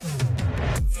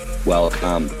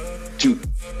Welcome to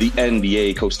the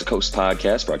NBA Coast to Coast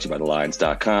podcast, brought to you by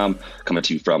TheLines.com. Coming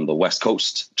to you from the West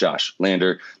Coast, Josh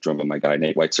Lander, joined by my guy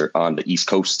Nate Weitzer on the East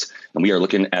Coast. And we are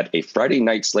looking at a Friday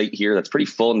night slate here that's pretty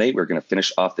full, Nate. We're going to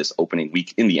finish off this opening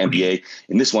week in the NBA.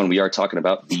 In this one, we are talking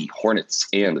about the Hornets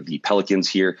and the Pelicans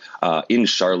here in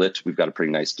Charlotte. We've got a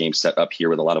pretty nice game set up here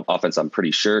with a lot of offense, I'm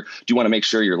pretty sure. Do want to make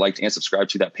sure you're liked and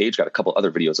subscribed to that page. Got a couple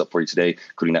other videos up for you today,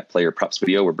 including that player props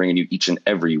video. We're bringing you each and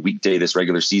every weekday this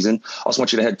regular season. Also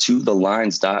want you to head to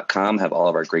TheLines.com, have all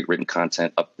of our great written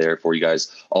content up there for you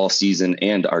guys all season,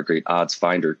 and our great odds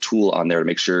finder tool on there to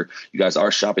make sure you guys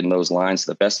are shopping those lines to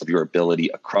the best of your ability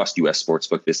across U.S.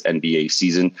 Sportsbook this NBA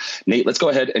season. Nate, let's go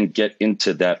ahead and get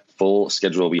into that full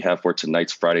schedule we have for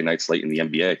tonight's Friday night slate in the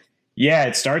NBA. Yeah,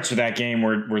 it starts with that game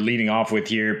we're leading off with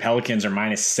here. Pelicans are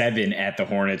 -7 at the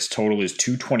Hornets. Total is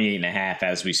 228.5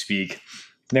 as we speak.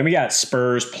 Then we got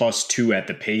Spurs +2 at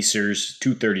the Pacers,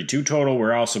 232 total.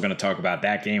 We're also going to talk about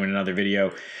that game in another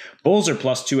video. Bulls are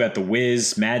 +2 at the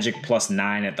Wiz, Magic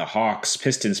 +9 at the Hawks,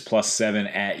 Pistons +7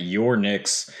 at your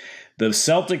Knicks. The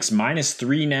Celtics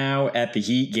 -3 now at the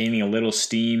Heat, gaining a little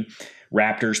steam.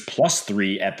 Raptors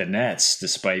 +3 at the Nets,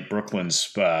 despite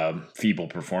Brooklyn's feeble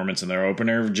performance in their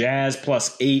opener. Jazz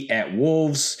 +8 at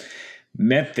Wolves.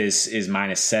 Memphis is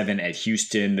 -7 at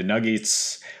Houston. The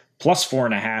Nuggets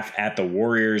 +4.5 at the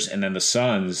Warriors. And then the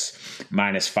Suns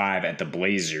 -5 at the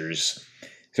Blazers.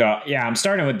 So, yeah, I'm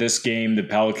starting with this game, the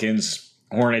Pelicans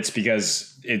Hornets, because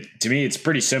to me, it's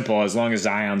pretty simple. As long as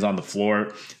Zion's on the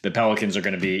floor, the Pelicans are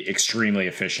going to be extremely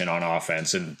efficient on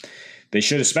offense. And they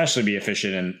should especially be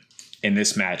efficient in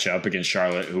this matchup against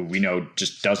Charlotte, who we know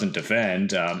just doesn't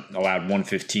defend. Allowed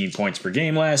 115 points per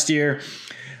game last year.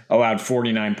 Allowed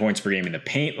 49 points per game in the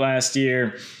paint last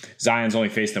year. Zion's only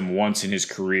faced them once in his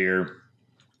career.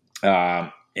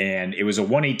 And it was a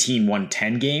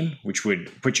 118-110 game, which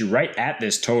would put you right at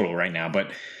this total right now.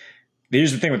 But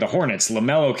here's the thing with the Hornets.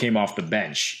 LaMelo came off the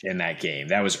bench in that game.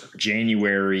 That was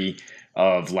January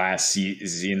of last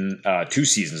season, 2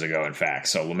 seasons ago, in fact.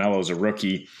 So LaMelo's a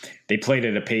rookie. They played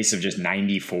at a pace of just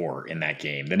 94 in that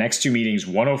game. The next 2 meetings,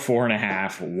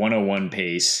 104.5, 101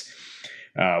 pace.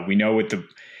 We know what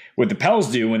the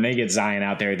Pels do when they get Zion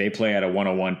out there, they play at a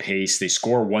 101 pace. They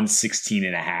score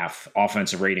 116.5,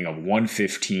 offensive rating of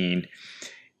 115.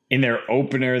 In their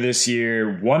opener this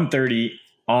year, 130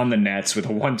 on the Nets with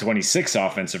a 126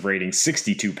 offensive rating,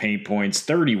 62 paint points,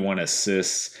 31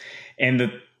 assists. And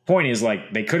the point is,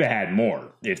 like, they could have had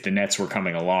more if the Nets were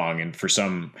coming along. And for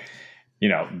some,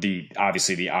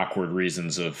 obviously the awkward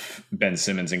reasons of Ben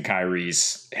Simmons and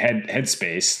Kyrie's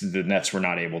headspace, the Nets were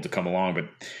not able to come along. But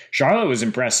Charlotte was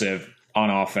impressive on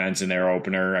offense in their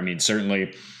opener. I mean,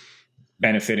 certainly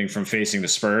benefiting from facing the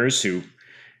Spurs, who,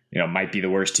 might be the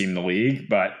worst team in the league.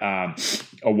 But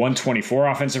a 124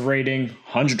 offensive rating,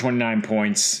 129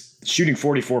 points, shooting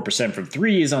 44% from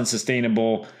 3 is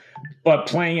unsustainable. But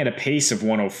playing at a pace of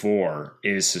 104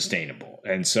 is sustainable.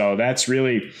 And so that's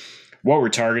really what we're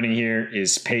targeting here,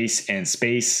 is pace and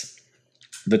space.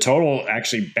 The total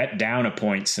actually bet down a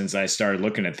point since I started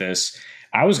looking at this.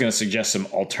 I was going to suggest some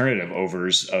alternative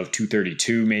overs of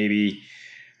 232 maybe,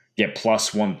 get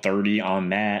plus 130 on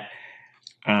that.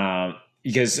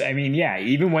 Because, I mean, yeah,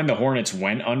 even when the Hornets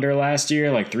went under last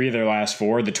year, like 3 of their last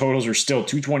 4, the totals were still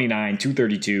 229,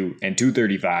 232, and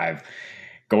 235.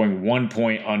 Going 1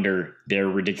 point under their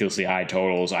ridiculously high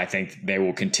totals. I think they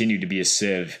will continue to be a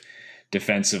sieve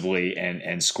defensively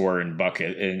and score in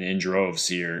bucket in droves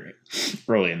here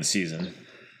early in the season.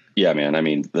 Yeah, man. I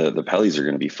mean, the Pellies are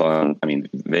going to be fun. I mean,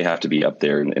 they have to be up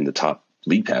there in the top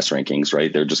league pass rankings,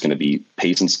 right? They're just going to be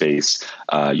pace and space.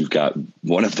 You've got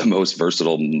one of the most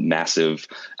versatile, massive,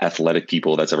 athletic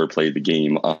people that's ever played the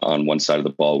game on one side of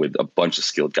the ball, with a bunch of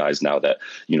skilled guys now that,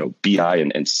 BI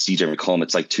and CJ McCollum,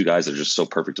 it's like 2 guys that are just so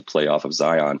perfect to play off of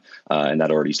Zion. And that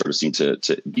already sort of seemed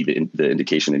to be the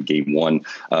indication in game 1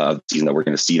 of the season that we're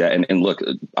going to see that. And look,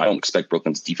 I don't expect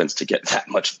Brooklyn's defense to get that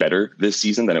much better this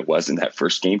season than it was in that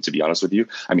first game, to be honest with you.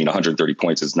 I mean, 130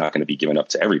 points is not going to be given up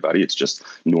to everybody. It's just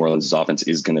New Orleans' offense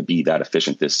is going to be that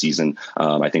efficient this season.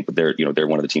 I think that they're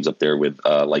one of the teams up there with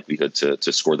likelihood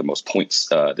to score the most points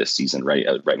this season, right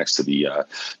next to the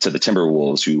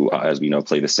Timberwolves, who, as we know,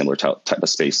 play the similar type of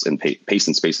space and pace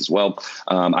and space as well.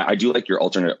 I do like your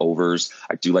alternate overs.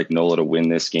 I do like Nola to win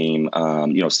this game.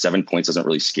 7 points doesn't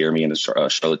really scare me in a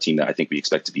Charlotte team that I think we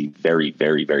expect to be very,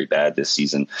 very, very bad this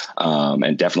season,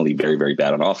 and definitely very, very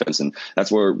bad on offense. And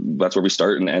that's where we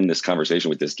start and end this conversation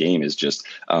with this game, is just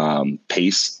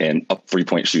pace and up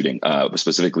 3-point shooting,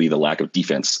 specifically the lack of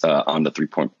defense on the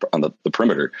 3-point on the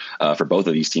perimeter for both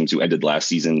of these teams, who ended last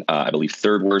season, I believe,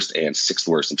 third worst and sixth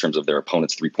worst in terms of their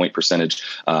opponents' 3-point percentage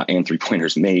and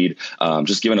 3-pointers made.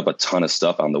 Just giving up a ton of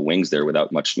stuff on the wings there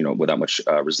without much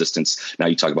resistance. Now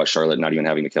you talk about Charlotte not even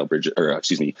having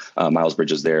Miles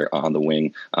Bridges there on the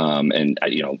wing, and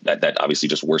that obviously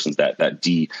just worsens that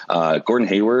D. Gordon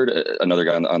Hayward, another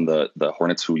guy on the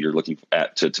Hornets who you're looking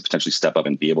at to potentially step up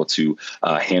and be able to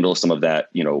handle some of that,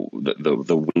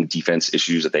 the wing defense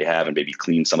issues that they have and maybe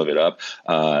clean some of it up.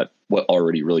 What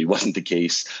already really wasn't the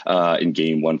case in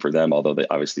game one for them, although they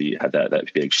obviously had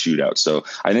that big shootout. So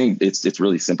I think it's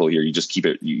really simple here. You just keep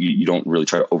it. You don't really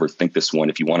try to overthink this one.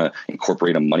 If you want to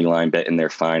incorporate a money line bet in there,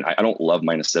 fine. I don't love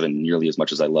 -7 nearly as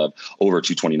much as I love over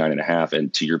 229.5.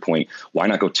 And to your point, why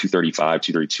not go 235,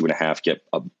 232.5, get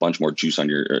a bunch more juice on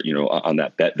your, on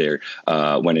that bet there.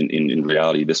 When in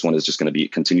reality, this one is just going to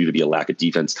continue to be a lack of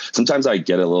defense. Sometimes I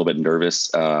get a little bit nervous,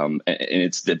 and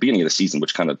it's the beginning of the season,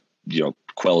 which kind of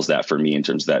quells that for me in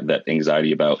terms of that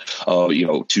anxiety about,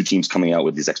 two teams coming out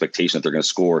with these expectations that they're going to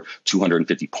score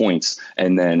 250 points.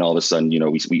 And then all of a sudden,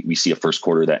 we see a first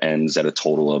quarter that ends at a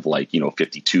total of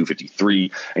 52,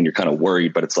 53, and you're kind of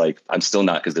worried, but it's like, I'm still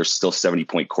not, because there's still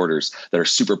 70-point quarters that are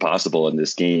super possible in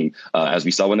this game, as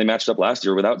we saw when they matched up last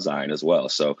year without Zion as well.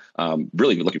 So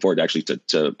really looking forward to actually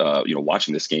to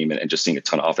watching this game and just seeing a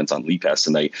ton of offense on League Pass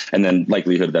tonight. And then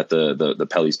likelihood that the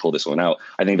Pellies pull this one out.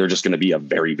 I think they're just going to be a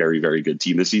very, very, very good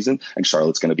team this season, and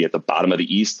Charlotte's going to be at the bottom of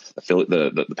the East. The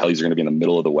Pellies are going to be in the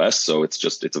middle of the West, so it's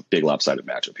a big lopsided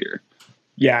matchup here.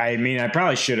 Yeah, I mean, I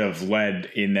probably should have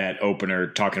led in that opener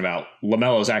talking about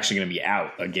LaMelo's actually going to be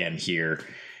out again here.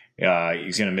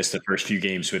 He's going to miss the first few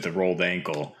games with a rolled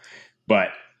ankle, but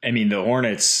I mean, the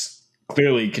Hornets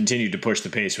clearly continued to push the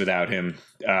pace without him.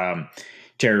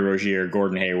 Terry Rozier,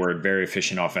 Gordon Hayward, very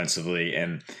efficient offensively,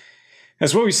 and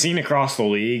that's what we've seen across the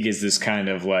league. Is this kind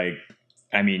of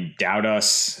doubt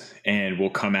us and we'll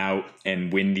come out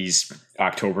and win these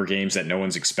October games that no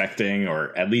one's expecting,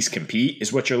 or at least compete,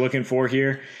 is what you're looking for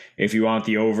here. If you want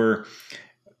the over,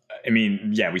 I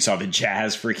mean, yeah, we saw the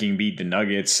Jazz freaking beat the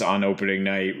Nuggets on opening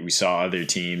night. We saw other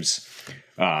teams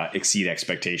exceed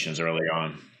expectations early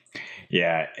on.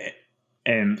 Yeah.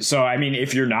 And so, I mean,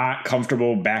 if you're not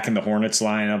comfortable backing the Hornets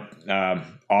lineup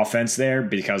offense there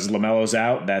because LaMelo's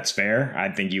out, that's fair. I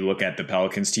think you look at the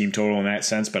Pelicans team total in that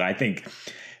sense, but I think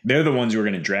they're the ones who are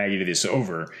going to drag you to this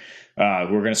over. We're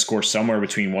going to score somewhere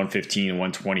between 115 and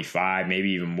 125,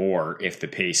 maybe even more if the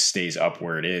pace stays up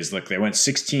where it is. Look, they went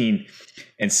 16-7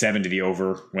 to the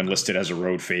over when listed as a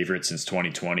road favorite since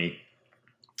 2020.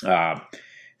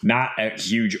 Not a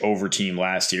huge over team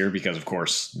last year because, of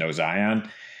course, no Zion.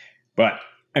 But,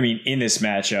 I mean, in this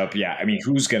matchup, yeah, I mean,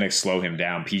 who's going to slow him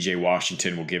down? PJ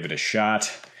Washington will give it a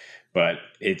shot. But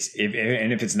if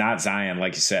it's not Zion,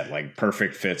 like you said,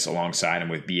 perfect fits alongside him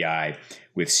with BI,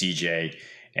 with CJ.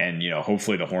 And,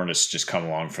 hopefully the Hornets just come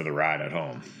along for the ride at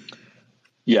home.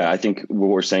 Yeah, I think what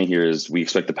we're saying here is we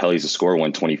expect the Pellies to score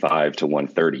 125 to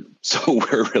 130. So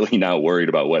we're really not worried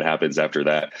about what happens after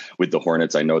that with the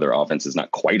Hornets. I know their offense is not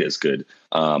quite as good,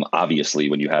 obviously,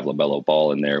 when you have LaMelo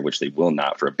Ball in there, which they will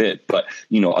not for a bit. But,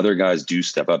 other guys do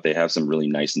step up. They have some really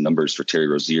nice numbers for Terry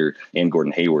Rozier and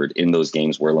Gordon Hayward in those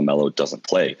games where LaMelo doesn't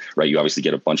play, right? You obviously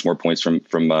get a bunch more points from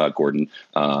Gordon.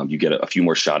 You get a few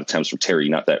more shot attempts from Terry.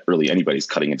 Not that really anybody's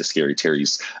cutting into Scary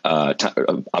Terry's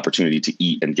opportunity to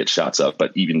eat and get shots up,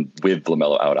 but even with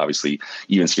LaMelo out, obviously,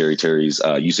 even Scary Terry's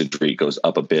usage rate goes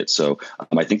up a bit. So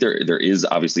I think there is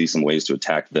obviously some ways to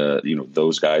attack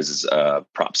those guys'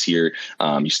 props here.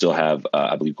 You still have,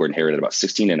 I believe, Gordon Hayward at about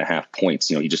 16.5 points.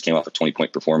 He just came off a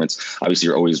 20-point performance. Obviously,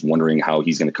 you're always wondering how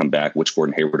he's going to come back. Which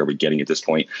Gordon Hayward are we getting at this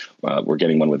point? We're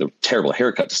getting one with a terrible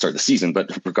haircut to start the season,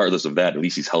 but regardless of that, at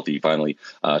least he's healthy finally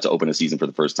to open a season for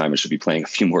the first time and should be playing a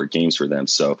few more games for them.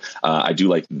 So I do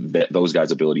like those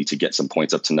guys' ability to get some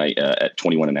points up tonight at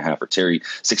 21.5 for Terry,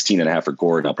 16.5 for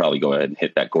Gordon. I'll probably go ahead and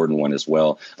hit that Gordon one as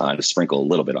well to sprinkle a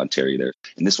little bit on Terry there.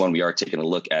 In this one, we are taking a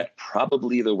look at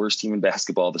probably the worst team in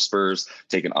basketball, the Spurs,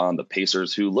 taking on the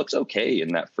Pacers, who looked okay in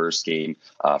that first game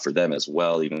for them as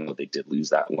well, even though they did lose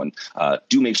that one.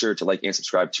 Do make sure to like and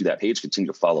subscribe to that page.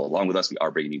 Continue to follow along with us. We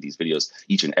are bringing you these videos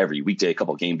each and every weekday, a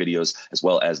couple game videos, as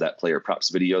well as that player props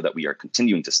video that we are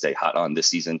continuing to stay hot on this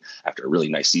season after a really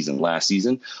nice season last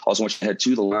season. Also want you to head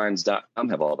to thelines.com,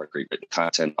 have all of our great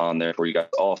content on there for you guys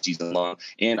all season long,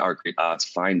 and our great odds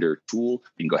finder tool.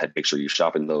 You can go ahead and make sure you're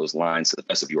shopping those lines to the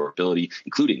best of your ability,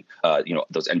 including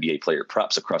those NBA player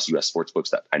props across U.S. sports books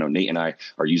that I know Nate and I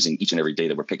are using each and every day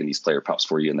that we're picking these player props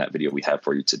for you in that video we have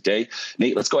for you today.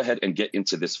 Nate, let's go ahead and get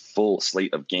into this full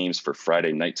slate of games for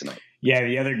Friday night tonight. Yeah,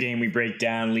 the other game we break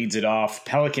down leads it off.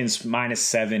 Pelicans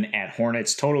 -7 at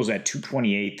Hornets. Totals at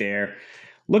 228 there.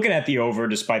 Looking at the over,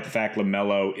 despite the fact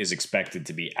LaMelo is expected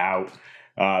to be out.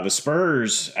 The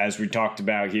Spurs, as we talked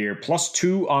about here,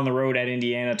 +2 on the road at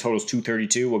Indiana. Totals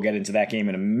 232. We'll get into that game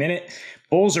in a minute.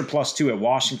 Bulls are +2 at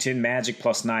Washington. Magic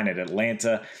 +9 at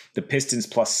Atlanta. The Pistons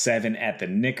 +7 at the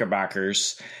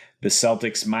Knickerbockers. The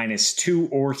Celtics -2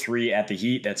 or 3 at the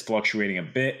Heat. That's fluctuating a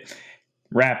bit.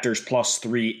 Raptors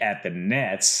 +3 at the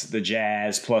Nets. The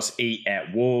Jazz +8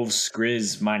 at Wolves.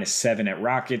 Grizz -7 at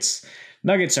Rockets.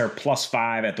 Nuggets are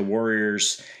 +5 at the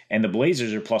Warriors. And the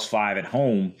Blazers are +5 at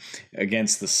home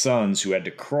against the Suns, who had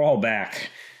to crawl back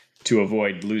to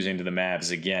avoid losing to the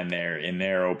Mavs again there in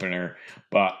their opener.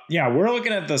 But yeah, we're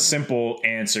looking at the simple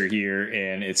answer here,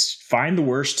 and it's find the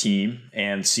worst team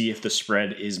and see if the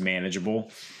spread is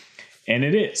manageable. And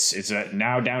it is. It's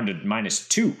now down to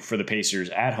 -2 for the Pacers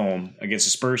at home against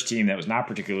a Spurs team that was not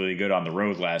particularly good on the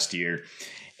road last year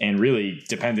and really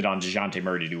depended on DeJounte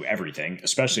Murray to do everything,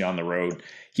 especially on the road.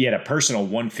 He had a personal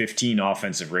 115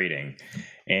 offensive rating,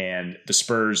 and the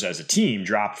Spurs as a team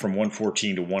dropped from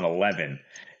 114 to 111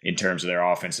 in terms of their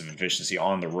offensive efficiency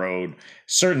on the road.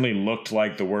 Certainly looked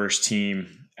like the worst team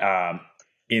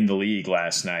in the league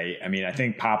last night. I mean, I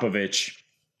think Popovich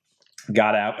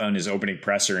got out on his opening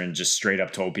presser and just straight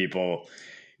up told people,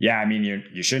 yeah, I mean,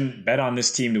 you shouldn't bet on this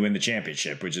team to win the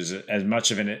championship, which is as much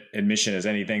of an admission as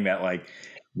anything that, like,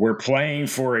 we're playing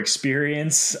for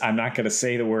experience. I'm not going to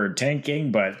say the word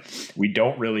tanking, but we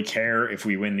don't really care if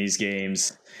we win these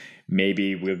games.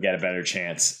 Maybe we'll get a better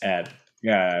chance at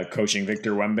coaching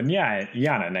Victor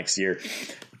Wembanyama next year.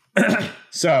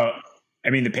 So, I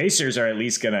mean, the Pacers are at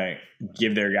least going to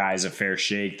give their guys a fair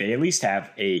shake. They at least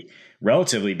have a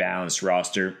relatively balanced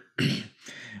roster. I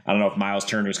don't know if Miles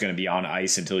Turner is going to be on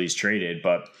ice until he's traded,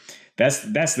 but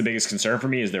that's the biggest concern for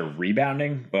me is their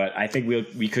rebounding. But I think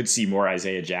we could see more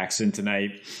Isaiah Jackson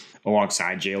tonight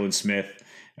alongside Jalen Smith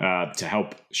to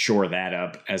help shore that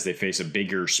up as they face a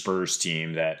bigger Spurs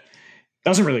team that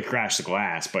doesn't really crash the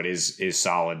glass, but is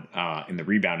solid in the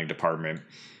rebounding department.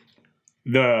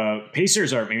 The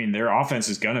Pacers their offense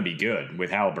is going to be good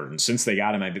with Haliburton. Since they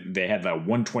got him, they had the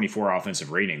 124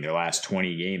 offensive rating their last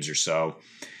 20 games or so.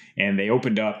 And they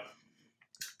opened up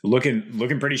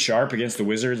looking pretty sharp against the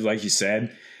Wizards, like you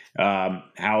said.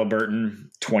 Haliburton,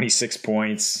 26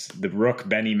 points. The Rook,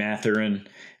 Benny Mathurin,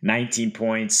 19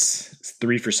 points,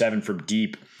 3 for 7 from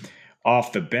deep.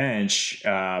 Off the bench,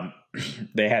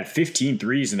 they had 15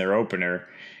 threes in their opener.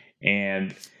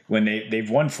 And when they've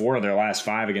won 4 of their last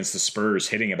 5 against the Spurs,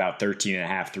 hitting about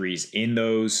 13.5 threes in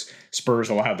those. Spurs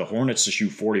allowed the Hornets to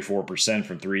shoot 44%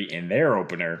 from 3 in their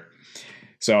opener.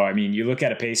 So, I mean, you look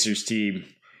at a Pacers team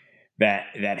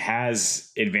that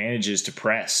has advantages to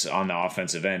press on the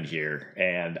offensive end here,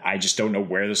 and I just don't know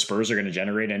where the Spurs are going to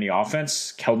generate any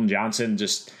offense. Keldon Johnson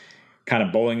just kind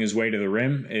of bowling his way to the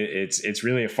rim. It's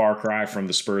really a far cry from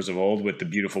the Spurs of old with the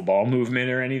beautiful ball movement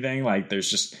or anything. Like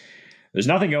there's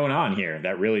nothing going on here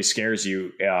that really scares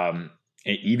you.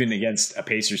 Even against a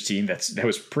Pacers team that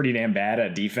was pretty damn bad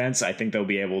at defense, I think they'll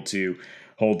be able to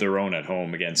hold their own at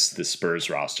home against the Spurs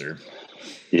roster.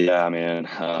 Yeah, man,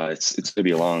 it's going to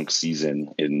be a long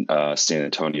season in San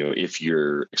Antonio if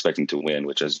you're expecting to win,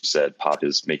 which, as you said, Pop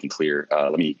is making clear.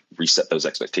 Let me reset those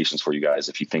expectations for you guys.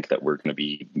 If you think that we're going to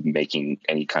be making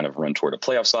any kind of run toward a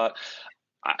playoff spot,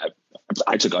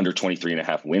 I took under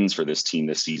 23.5 wins for this team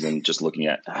this season. Just looking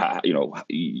at,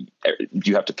 you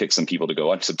have to pick some people to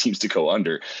go on, some teams to go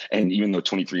under. And even though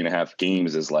 23.5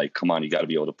 games is like, come on, you got to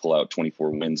be able to pull out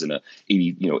 24 wins in a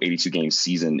 82 game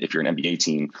season. If you're an NBA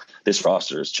team, this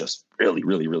roster is just really,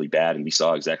 really, really bad. And we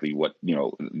saw exactly what,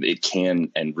 it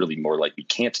can and really more likely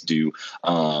can't do,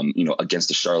 against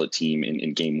the Charlotte team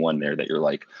in game 1 there, that you're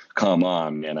like, come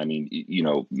on, man. I mean,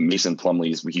 Mason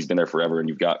Plumlee's, he's been there forever, and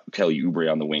you've got Kelly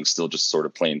Oubre on the wing still just sort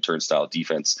of playing turnstile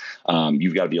defense.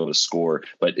 You've got to be able to score.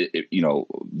 But,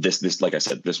 this, like I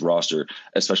said, this roster,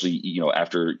 especially,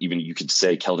 after even you could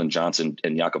say Keldon Johnson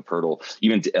and Jakob Poeltl,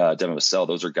 even Devin Vassell,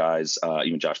 those are guys,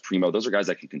 even Josh Primo, those are guys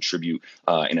that can contribute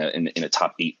in a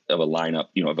top 8 of a lineup,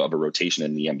 of a rotation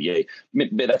in the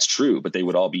NBA. That's true, but they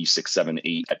would all be 6, 7,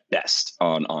 8 at best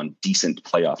on decent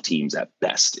playoff teams at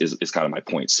best is kind of my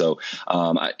point. So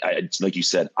I like you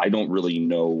said, I don't really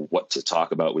know what to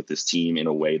talk about with this team in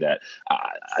a way that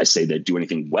I say they do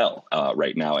anything well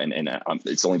right now. And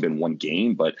it's only been one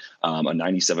game, but a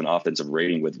 97 offensive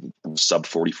rating with sub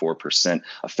 44%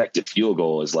 effective field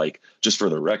goal is like, just for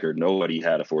the record, nobody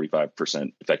had a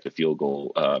 45% effective field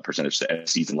goal percentage to end the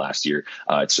season last year.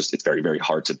 It's very, very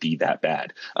hard to be that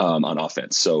bad on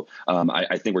offense. So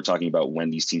I think we're talking about when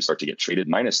these teams start to get traded.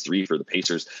 -3 for the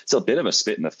Pacers. It's a bit of a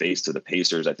spit in the face to the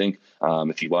Pacers. I think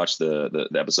if you watch the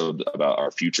episode about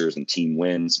our futures and team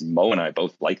wins, Mo and I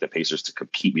both like the Pacers to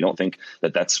compete. We don't think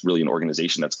that that's really an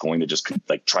organization that's going to just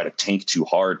like try to tank too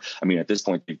hard. I mean, at this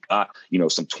point, you've got,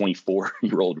 some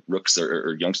 24-year-old rooks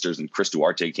or youngsters, and Chris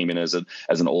Duarte came in as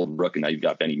an old rook, and now you've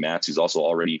got Benny Matz, who's also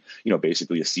already,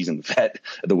 basically a seasoned vet.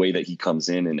 The way that he comes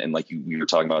in and like we were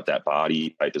talking about, that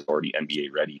body type is already NBA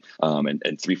ready.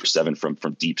 And 3 for 7 from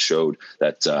deep showed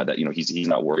that he's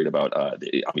not worried about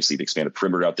obviously the expanded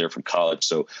perimeter out there from college.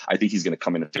 So I think he's going to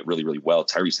come in and fit really, really well.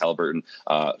 Tyrese Halliburton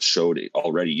showed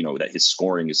already, that his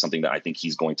scoring is something that I think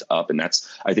he's going to up, and that's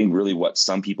I think really what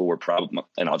some people were probably,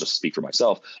 and I'll just speak for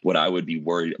myself, what I would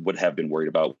have been worried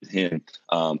about with him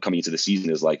coming into the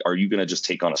season is like, are you going to just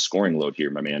take on a scoring load here,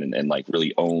 my man, and like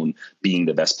really own being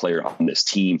the best player on this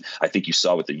team? I think you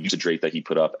saw with the usage rate that he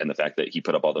put up and the fact that he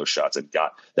put up all those shots and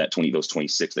got those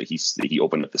 26 that he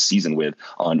opened up the season with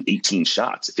on 18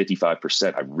 shots,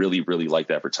 55%. I really, really like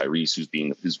that for Tyrese,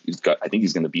 I think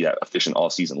he's going to be that efficient all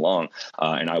season long.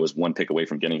 And I was one pick away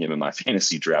from getting him in my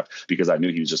fantasy draft because I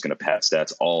knew he was just going to pad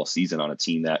stats all season on a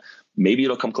team that maybe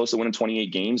it'll come close to winning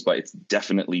 28 games, but it's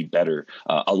definitely better,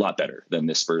 a lot better than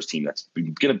this Spurs team that's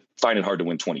going to find it hard to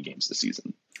win 20 games this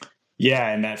season. Yeah,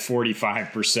 and that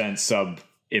 45% sub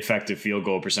effective field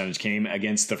goal percentage came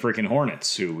against the freaking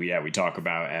Hornets, who we talk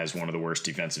about as one of the worst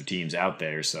defensive teams out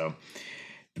there. So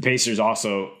the Pacers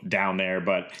also down there,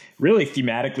 but really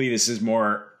thematically, this is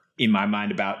more in my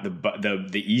mind about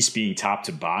the East being top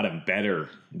to bottom better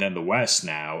than the West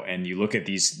now. And you look at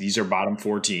these are bottom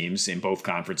 4 teams in both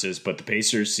conferences, but the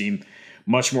Pacers seem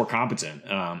much more competent.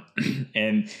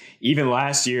 And even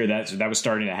last year, that was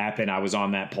starting to happen. I was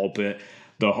on that pulpit.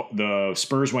 The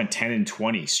Spurs went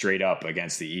 10-20 straight up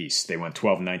against the East. They went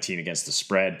 12-19 against the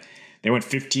spread. They went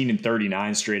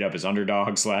 15-39 straight up as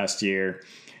underdogs last year.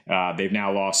 They've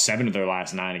now lost 7 of their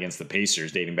last 9 against the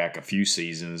Pacers, dating back a few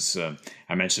seasons.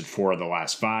 I mentioned 4 of the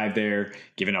last 5 there,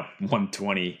 giving up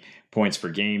 120 points per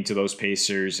game to those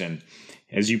Pacers. And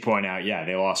as you point out,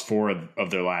 they lost 4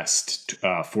 of their last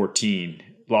 14,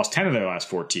 lost 10 of their last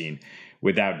 14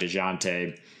 without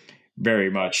DeJounte.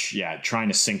 Very much, trying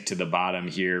to sink to the bottom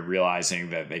here, realizing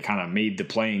that they kind of made the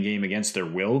playing game against their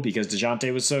will because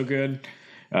DeJounte was so good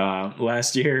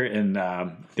last year, and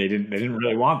they didn't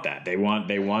really want that. They want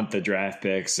the draft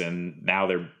picks, and now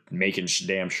they're making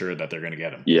damn sure that they're going to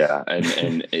get him. Yeah,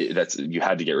 and that's, you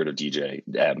had to get rid of DJ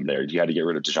there. You had to get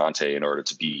rid of DeJounte in order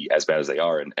to be as bad as they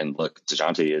are. And look,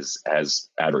 DeJounte is, as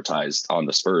advertised on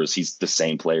the Spurs, he's the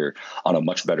same player on a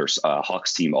much better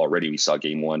Hawks team already. We saw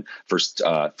game 1, first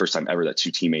time ever that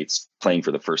 2 teammates playing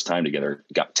for the first time together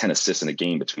got 10 assists in a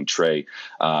game between Trey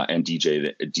and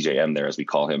DJ M there, as we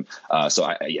call him. So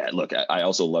I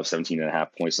also love 17.5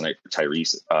 points tonight for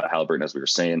Tyrese Halliburton, as we were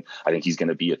saying. I think he's going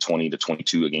to be a 20 to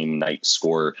 22 a game night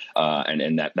scorer,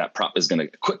 and that prop is going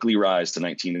to quickly rise to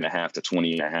 19.5 to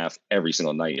 20.5 every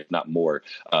single night, if not more,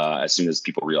 as soon as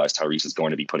people realize Tyrese is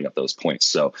going to be putting up those points.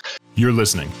 So you're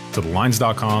listening to the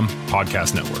Lines.com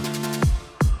podcast network.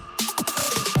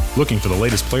 Looking for the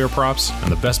latest player props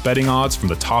and the best betting odds from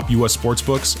the top U.S.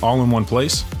 sportsbooks all in one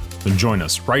place? Then join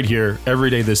us right here every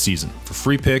day this season for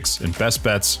free picks and best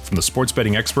bets from the sports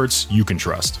betting experts you can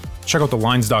trust. Check out the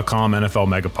Lines.com NFL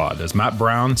Megapod as Matt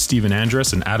Brown, Steven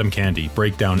Andrus, and Adam Candy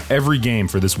break down every game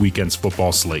for this weekend's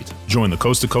football slate. Join the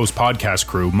Coast to Coast podcast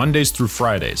crew Mondays through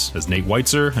Fridays as Nate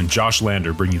Weitzer and Josh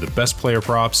Lander bring you the best player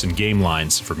props and game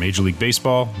lines for Major League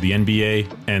Baseball, the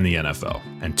NBA, and the NFL.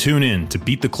 And tune in to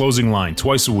Beat the Closing Line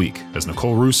twice a week as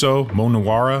Nicole Russo, Mo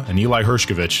Nawara, and Eli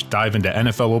Hershkovich dive into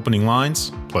NFL opening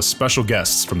lines, plus special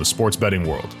guests from the sports betting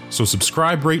world. So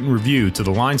subscribe, rate, and review to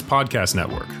the Lines Podcast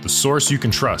Network, the source you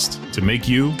can trust to make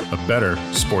you a better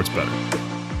sports bettor.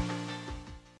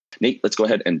 Nate, let's go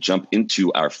ahead and jump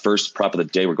into our first prop of the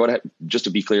day. We're going to, just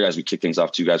to be clear, as we kick things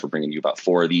off, too, guys, we're bringing you about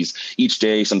 4 of these each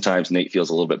day. Sometimes Nate feels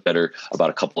a little bit better about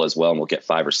a couple as well, and we'll get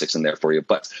 5 or 6 in there for you.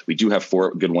 But we do have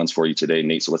 4 good ones for you today,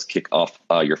 Nate. So let's kick off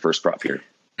your first prop here.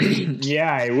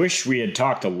 Yeah, I wish we had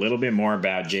talked a little bit more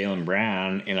about Jaylen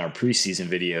Brown in our preseason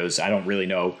videos. I don't really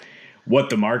know what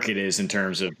the market is in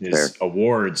terms of his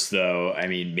awards, though. I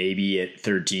mean, maybe at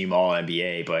third team All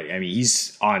NBA, but I mean,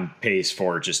 he's on pace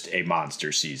for just a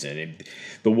monster season. And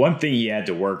the one thing he had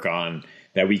to work on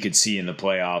that we could see in the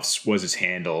playoffs was his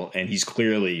handle, and he's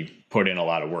clearly put in a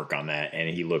lot of work on that,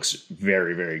 and he looks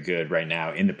very, very good right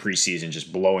now in the preseason,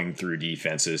 just blowing through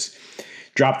defenses.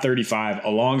 Dropped 35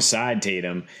 alongside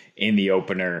Tatum in the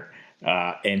opener,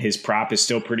 and his prop is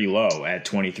still pretty low at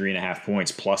 23.5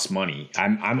 points plus money.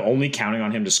 I'm only counting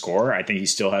on him to score. I think he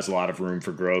still has a lot of room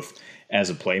for growth as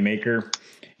a playmaker,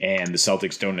 and the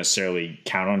Celtics don't necessarily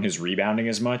count on his rebounding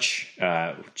as much,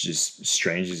 which is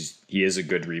strange. He is a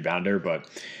good rebounder, but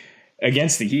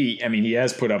against the Heat, I mean, he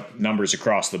has put up numbers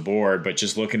across the board, but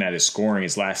just looking at his scoring,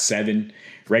 his last 7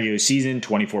 regular season,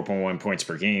 24.1 points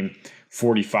per game,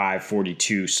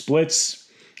 45-42 splits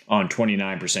on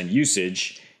 29%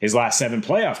 usage. His last 7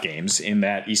 playoff games in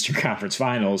that Eastern Conference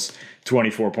Finals,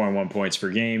 24.1 points per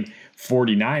game,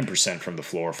 49% from the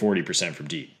floor, 40% from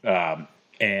deep.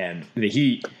 And the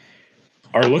Heat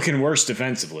are looking worse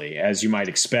defensively, as you might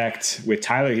expect, with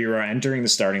Tyler Hero entering the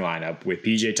starting lineup, with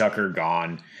PJ Tucker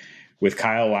gone, with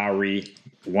Kyle Lowry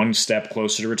one step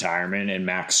closer to retirement, and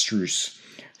Max Strus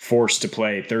forced to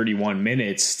play 31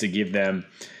 minutes to give them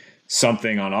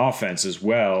something on offense as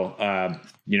well.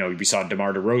 We saw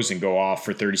DeMar DeRozan go off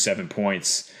for 37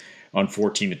 points on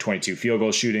 14 to 22 field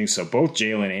goal shooting. So both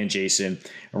Jalen and Jason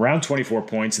around 24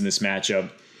 points in this matchup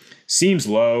seems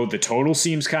low. The total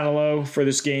seems kind of low for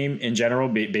this game in general,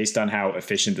 based on how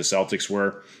efficient the Celtics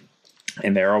were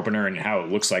in their opener and how it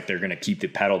looks like they're going to keep the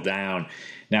pedal down.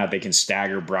 Now they can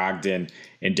stagger Brogdon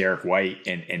and Derek White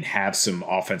and have some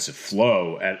offensive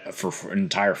flow for an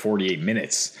entire 48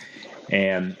 minutes.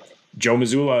 And Joe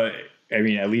Mazzulla, I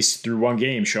mean, at least through one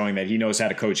game, showing that he knows how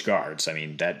to coach guards. I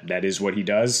mean, that is what he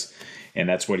does, and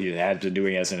that's what he had been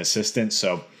doing as an assistant.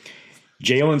 So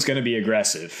Jalen's going to be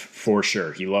aggressive for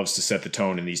sure. He loves to set the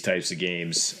tone in these types of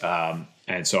games,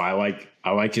 and so I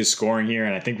like his scoring here,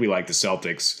 and I think we like the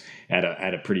Celtics at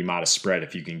a pretty modest spread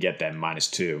if you can get that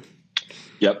 -2.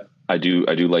 Yep. I do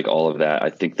like all of that. I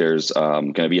think there's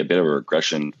going to be a bit of a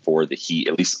regression for the Heat,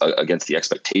 at least against the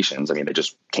expectations. I mean, they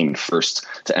just came first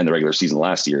to end the regular season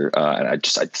last year, and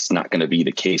it's not going to be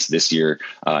the case this year.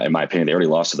 In my opinion, they already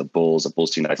lost to the Bulls, a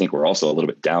Bulls team that I think we're also a little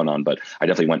bit down on, but I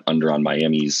definitely went under on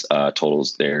Miami's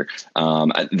totals there.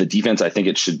 The defense, I think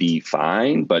it should be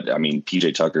fine, but I mean,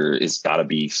 PJ Tucker is got to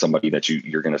be somebody that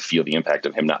you're going to feel the impact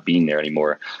of him not being there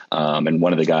anymore. And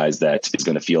one of the guys that is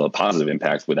going to feel a positive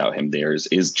impact without him there is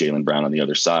Jaylen Brown on the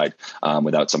other side,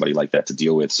 without somebody like that to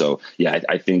deal with. So yeah,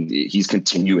 I think he's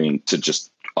continuing to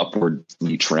just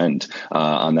upwardly trend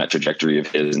on that trajectory of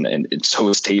his, and so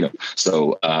is Tatum.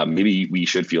 So maybe we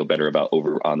should feel better about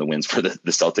over on the wins for the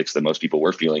Celtics than most people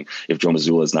were feeling if Joe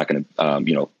Mazzulla is not going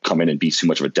to come in and be too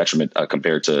much of a detriment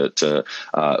compared to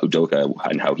Udoka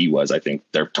and how he was. I think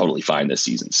they're totally fine this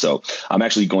season. So I'm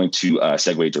actually going to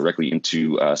segue directly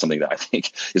into something that I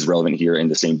think is relevant here in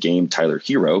the same game, Tyler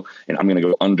Hero, and I'm going to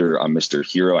go under on Mr.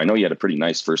 Hero. I know he had a pretty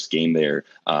nice first game there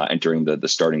entering the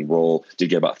starting role, did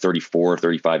get about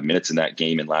 35 minutes in that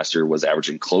game, and last year was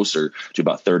averaging closer to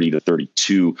about 30 to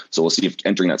 32. So we'll see if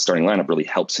entering that starting lineup really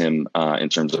helps him in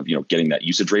terms of getting that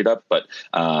usage rate up. But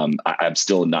I'm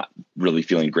still not really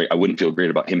feeling great. I wouldn't feel great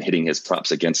about him hitting his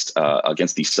props against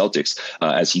the Celtics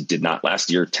as he did not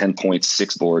last year. 10 points,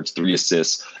 6 boards, 3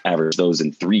 assists, averaged those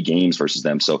in 3 games versus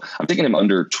them. So I'm taking him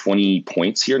under 20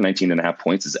 points here. 19.5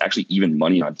 points is actually even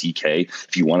money on DK.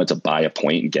 If you wanted to buy a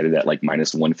point and get it at like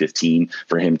 -115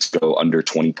 for him to go under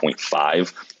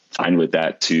 20.5. Fine with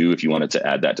that too, if you wanted to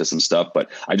add that to some stuff, but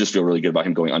I just feel really good about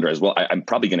him going under as well. I'm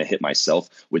probably going to hit myself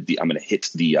with I'm going to hit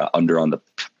the under on the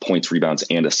points, rebounds,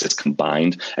 and assists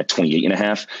combined at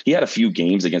 28.5. He had a few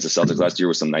games against the Celtics last year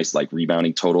with some nice like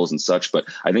rebounding totals and such, but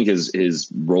I think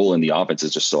his role in the offense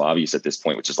is just so obvious at this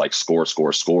point, which is like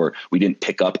score. We didn't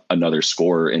pick up another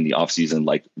scorer in the offseason,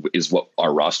 like is what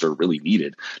our roster really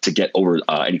needed to get over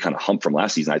any kind of hump from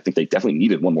last season. I think they definitely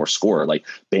needed one more scorer. Like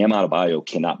Bam Adebayo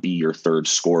cannot be your third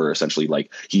scorer. Essentially,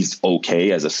 like he's okay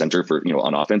as a center for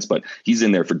on offense, but he's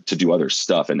in there to do other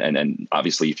stuff. And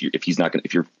obviously, if he's not going,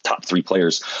 if your top 3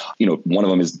 players, one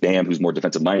of them is Bam, who's more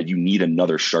defensive minded, you need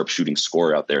another sharp shooting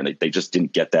scorer out there, and they just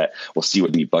didn't get that. We'll see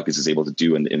what Jimmy Buckets is able to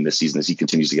do in this season as he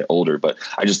continues to get older. But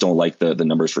I just don't like the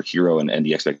numbers for Hero and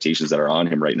the expectations that are on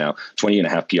him right now.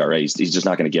 20.5 PRA. He's just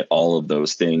not going to get all of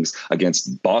those things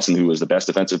against Boston, who was the best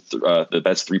defensive, the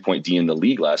best 3-point D in the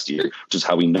league last year, which is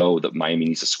how we know that Miami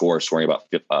needs to scoring about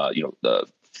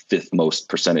the fifth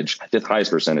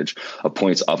highest percentage of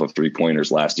points off of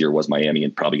 3-pointers last year was Miami,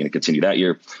 and probably going to continue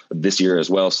this year as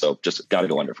well. So just got to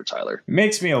go under for Tyler. It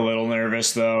makes me a little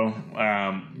nervous, though.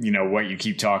 What you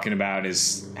keep talking about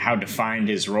is how defined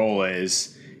his role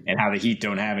is and how the Heat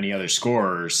don't have any other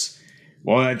scorers.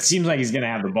 Well, it seems like he's going to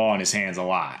have the ball in his hands a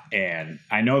lot. And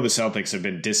I know the Celtics have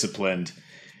been disciplined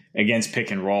against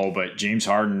pick and roll, but James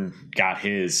Harden got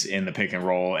his in the pick and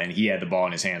roll, and he had the ball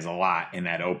in his hands a lot in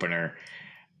that opener.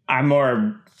 I'm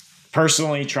more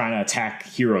personally trying to attack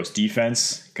Hero's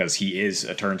defense because he is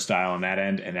a turnstile on that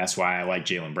end, and that's why I like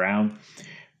Jaylen Brown.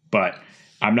 But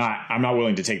I'm not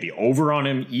willing to take the over on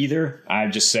him either. I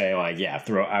just say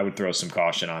I would throw some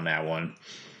caution on that one.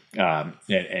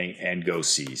 And go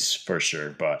C's for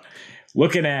sure. But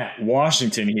looking at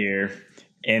Washington here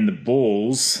and the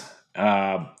Bulls,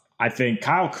 I think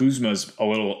Kyle Kuzma's a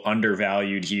little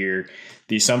undervalued here.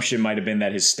 The assumption might have been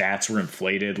that his stats were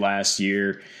inflated last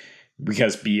year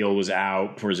because Beal was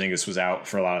out, Porzingis was out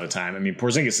for a lot of the time. I mean,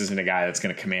 Porzingis isn't a guy that's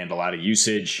going to command a lot of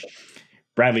usage.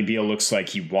 Bradley Beal looks like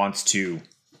he wants to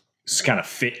kind of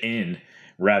fit in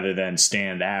rather than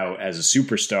stand out as a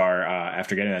superstar.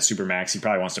 After getting that Supermax, he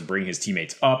probably wants to bring his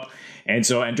teammates up. And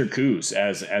so enter Kuz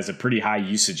as a pretty high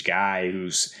usage guy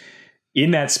who's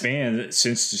in that span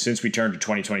since we turned to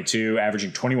 2022,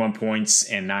 averaging 21 points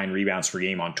and 9 rebounds per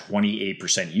game on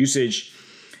 28% usage.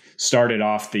 Started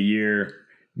off the year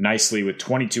nicely with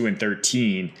 22 and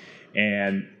 13,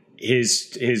 and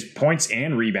his points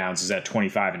and rebounds is at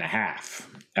 25.5.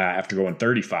 After going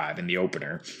 35 in the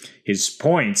opener. His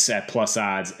points at plus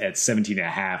odds at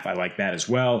 17.5. I like that as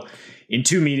well. In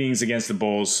 2 meetings against the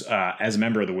Bulls, as a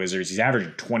member of the Wizards, he's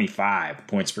averaging 25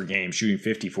 points per game, shooting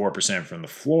 54% from the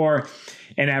floor,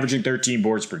 and averaging 13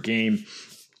 boards per game.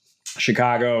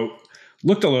 Chicago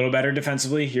looked a little better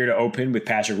defensively here to open with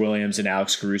Patrick Williams and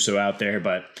Alex Caruso out there,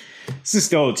 but this is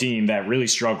still a team that really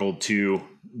struggled to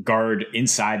guard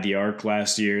inside the arc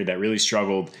last year, that really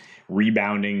struggled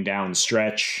rebounding down the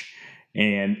stretch.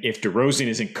 And if DeRozan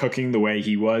isn't cooking the way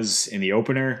he was in the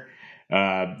opener,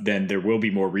 then there will be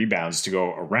more rebounds to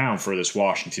go around for this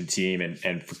Washington team,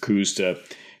 and for Kuz to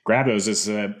grab those as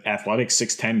an athletic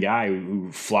 6'10" guy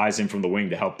who flies in from the wing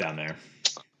to help down there.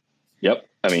 Yep.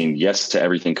 I mean, yes to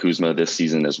everything Kuzma this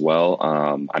season as well.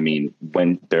 I mean,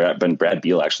 when Brad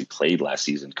Beal actually played last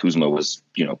season, Kuzma was,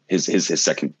 his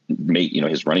second mate,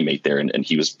 his running mate there. And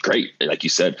he was great. Like you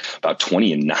said, about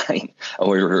 20 and 9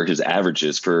 or his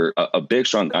averages for a big,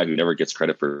 strong guy who never gets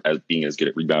credit for as being as good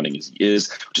at rebounding as he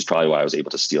is, which is probably why I was able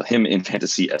to steal him in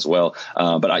fantasy as well.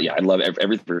 But I love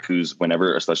everything for Kuz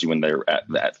whenever, especially when they're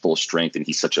at full strength. And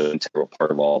he's such an integral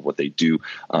part of all of what they do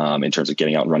in terms of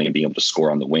getting out and running and being able to score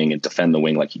on the wing and defend the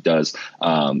wing like he does.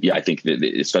 I think that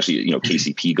especially,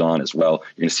 KCP gone as well,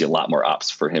 you're going to see a lot more ops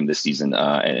for him this season.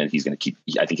 And he's going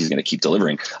to keep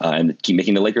delivering and keep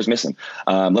making the Lakers miss him.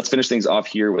 Let's finish things off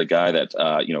here with a guy that,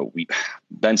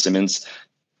 Ben Simmons.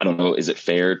 I don't know, is it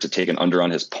fair to take an under on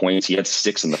his points? He had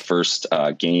 6 in the first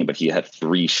game, but he had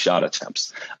 3 shot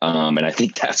attempts. And I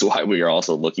think that's why we are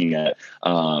also looking at,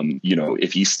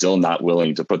 if he's still not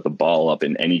willing to put the ball up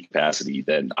in any capacity,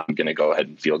 then I'm going to go ahead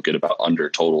and feel good about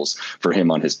under totals for him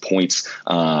on his points.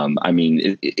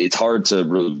 It's hard to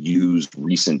really use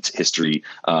recent history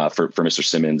for Mr.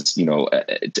 Simmons,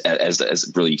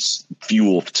 as really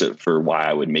fuel for why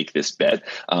I would make this bet,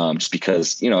 just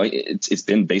because, it's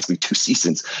been basically 2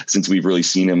 seasons since we've really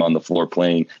seen him on the floor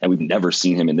playing, and we've never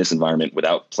seen him in this environment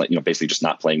without basically just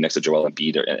not playing next to Joel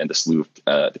Embiid and the slew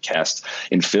of the cast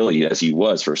in Philly as he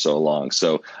was for so long.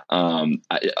 So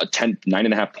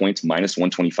 9.5 points, minus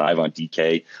 125 on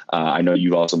DK. I know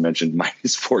you also mentioned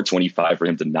minus 425 for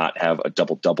him to not have a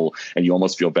double-double, and you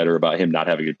almost feel better about him not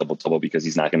having a double-double because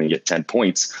he's not going to get 10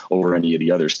 points over any of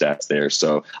the other stats there.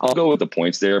 So I'll go with the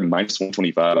points there. Minus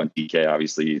 125 on DK,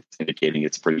 obviously it's indicating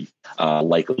it's pretty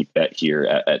likely bet here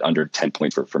at under 10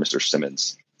 points for Mr.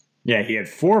 Simmons. Yeah, he had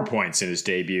 4 points in his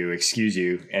debut,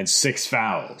 and 6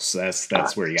 fouls.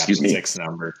 That's where he got the 6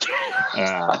 number.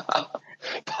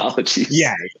 Apologies.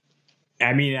 Yeah.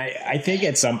 I mean, I think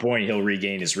at some point he'll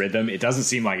regain his rhythm. It doesn't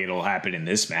seem like it'll happen in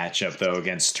this matchup, though,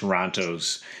 against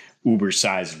Toronto's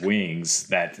uber-sized wings,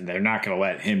 that they're not going to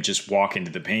let him just walk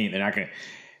into the paint. They're not going to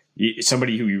 –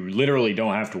 somebody who you literally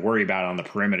don't have to worry about on the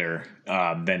perimeter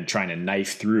than trying to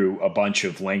knife through a bunch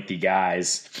of lengthy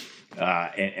guys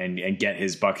and get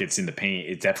his buckets in the paint.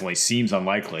 It definitely seems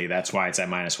unlikely. That's why it's at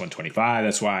minus 125.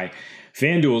 That's why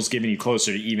FanDuel's giving you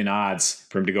closer to even odds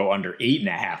for him to go under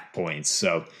 8.5 points.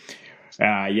 So,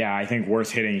 I think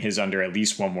worth hitting his under at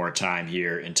least one more time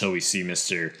here until we see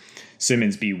Mr.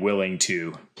 Simmons be willing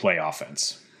to play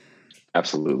offense.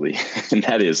 Absolutely. And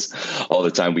that is all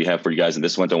the time we have for you guys. And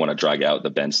this one, don't want to drag out the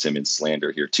Ben Simmons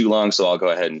slander here too long. So I'll go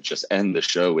ahead and just end the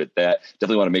show with that.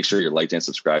 Definitely want to make sure you're liked and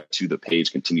subscribed to the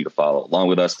page. Continue to follow along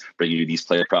with us, bringing you these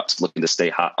player props, looking to stay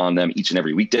hot on them each and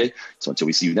every weekday. So until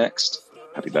we see you next,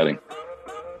 happy betting.